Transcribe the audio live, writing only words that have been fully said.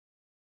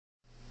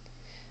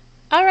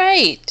All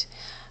right.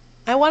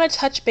 I want to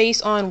touch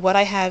base on what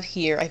I have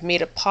here. I've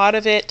made a pot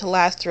of it to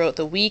last throughout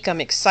the week.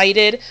 I'm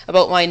excited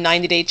about my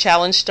 90-day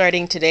challenge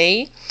starting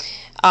today.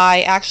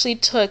 I actually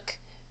took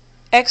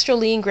extra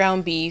lean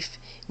ground beef,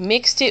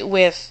 mixed it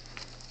with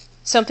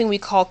something we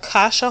call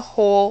kasha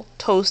whole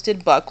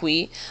toasted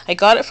buckwheat. I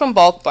got it from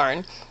Bulk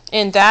Barn,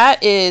 and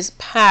that is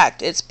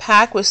packed. It's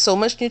packed with so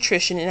much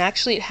nutrition, and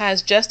actually it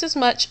has just as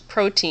much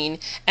protein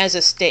as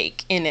a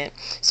steak in it.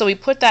 So we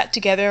put that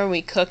together and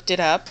we cooked it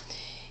up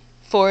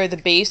for the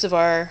base of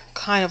our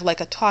kind of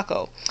like a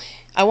taco.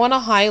 I want to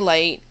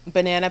highlight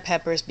banana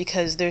peppers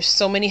because there's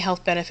so many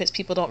health benefits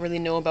people don't really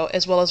know about,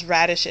 as well as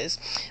radishes.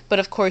 But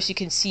of course you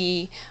can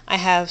see I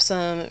have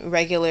some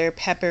regular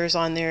peppers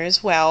on there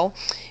as well.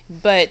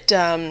 But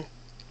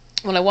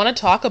what I want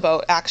to talk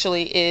about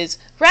actually is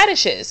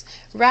radishes.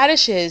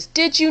 Radishes,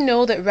 did you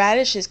know that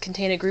radishes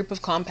contain a group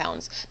of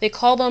compounds? They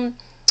call them,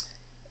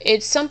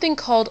 it's something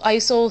called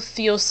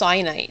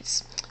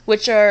isothiocyanates,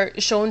 which are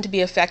shown to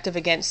be effective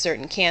against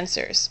certain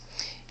cancers.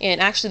 And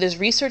actually there's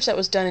research that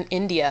was done in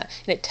India,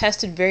 and it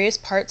tested various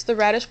parts of the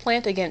radish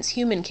plant against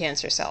human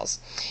cancer cells.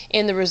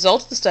 And the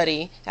results of the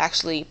study,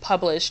 actually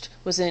published,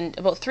 was in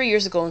about 3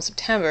 years ago in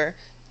September,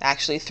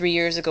 actually 3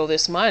 years ago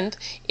this month,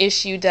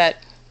 issued that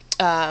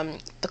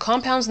the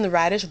compounds in the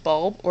radish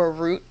bulb or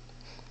root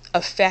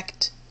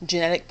affect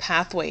genetic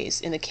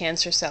pathways in the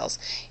cancer cells,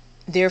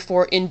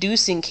 therefore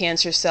inducing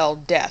cancer cell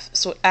death.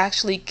 So it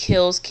actually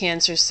kills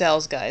cancer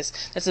cells, guys.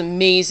 That's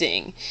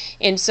amazing.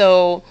 And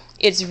so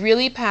it's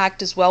really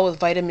packed as well with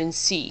vitamin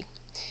C.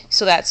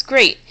 So that's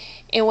great.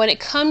 And when it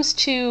comes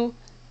to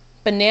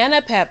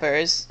banana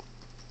peppers,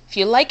 if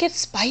you like it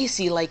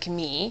spicy like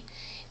me,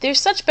 there's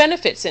such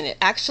benefits in it.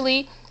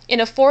 Actually, in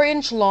a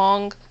 4-inch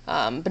long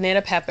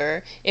banana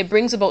pepper, it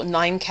brings about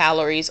 9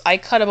 calories. I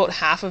cut about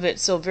half of it,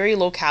 so very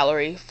low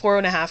calorie,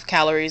 4.5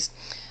 calories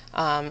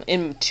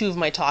in 2 of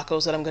my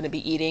tacos that I'm going to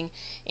be eating.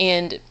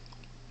 And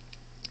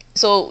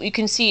so you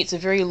can see it's a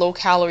very low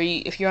calorie.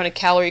 If you're on a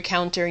calorie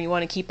counter and you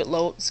want to keep it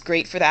low, it's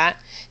great for that,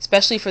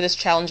 especially for this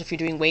challenge if you're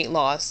doing weight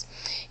loss.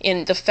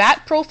 In the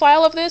fat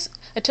profile of this,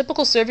 a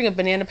typical serving of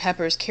banana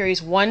peppers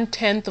carries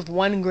 1/10 of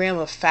 1 gram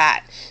of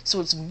fat. So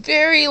it's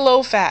very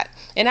low fat.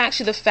 And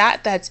actually the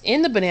fat that's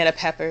in the banana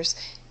peppers,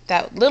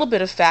 that little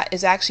bit of fat,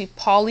 is actually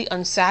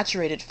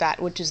polyunsaturated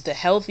fat, which is the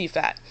healthy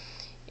fat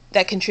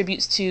that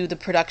contributes to the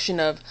production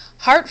of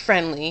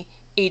heart-friendly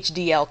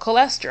HDL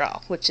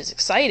cholesterol, which is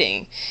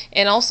exciting.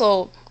 And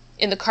also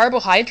in the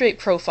carbohydrate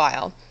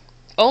profile,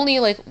 only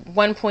like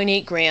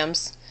 1.8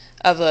 grams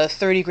of a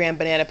 30-gram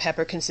banana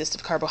pepper consists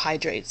of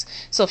carbohydrates.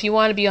 So if you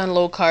want to be on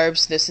low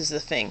carbs, this is the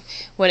thing.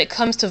 When it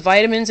comes to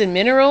vitamins and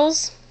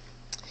minerals,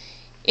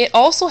 it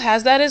also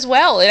has that as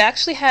well. It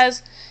actually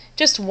has,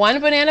 just one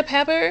banana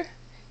pepper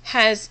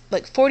has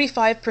like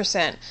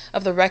 45%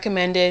 of the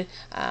recommended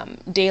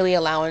daily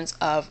allowance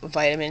of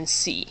vitamin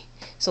C.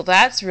 So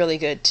that's really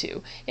good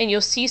too. And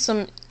you'll see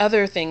some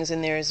other things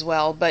in there as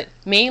well, but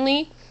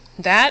mainly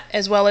that,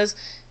 as well as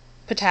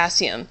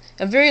potassium.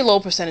 A very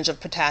low percentage of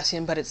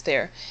potassium, but it's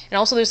there. And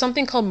also there's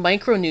something called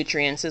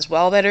micronutrients as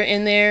well that are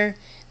in there.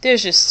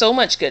 There's just so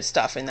much good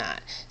stuff in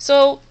that.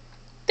 So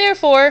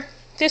therefore,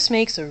 this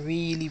makes a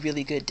really,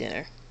 really good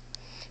dinner.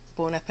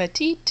 Bon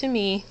appetit to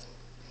me.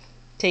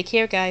 Take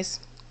care, guys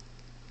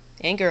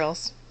and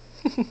girls.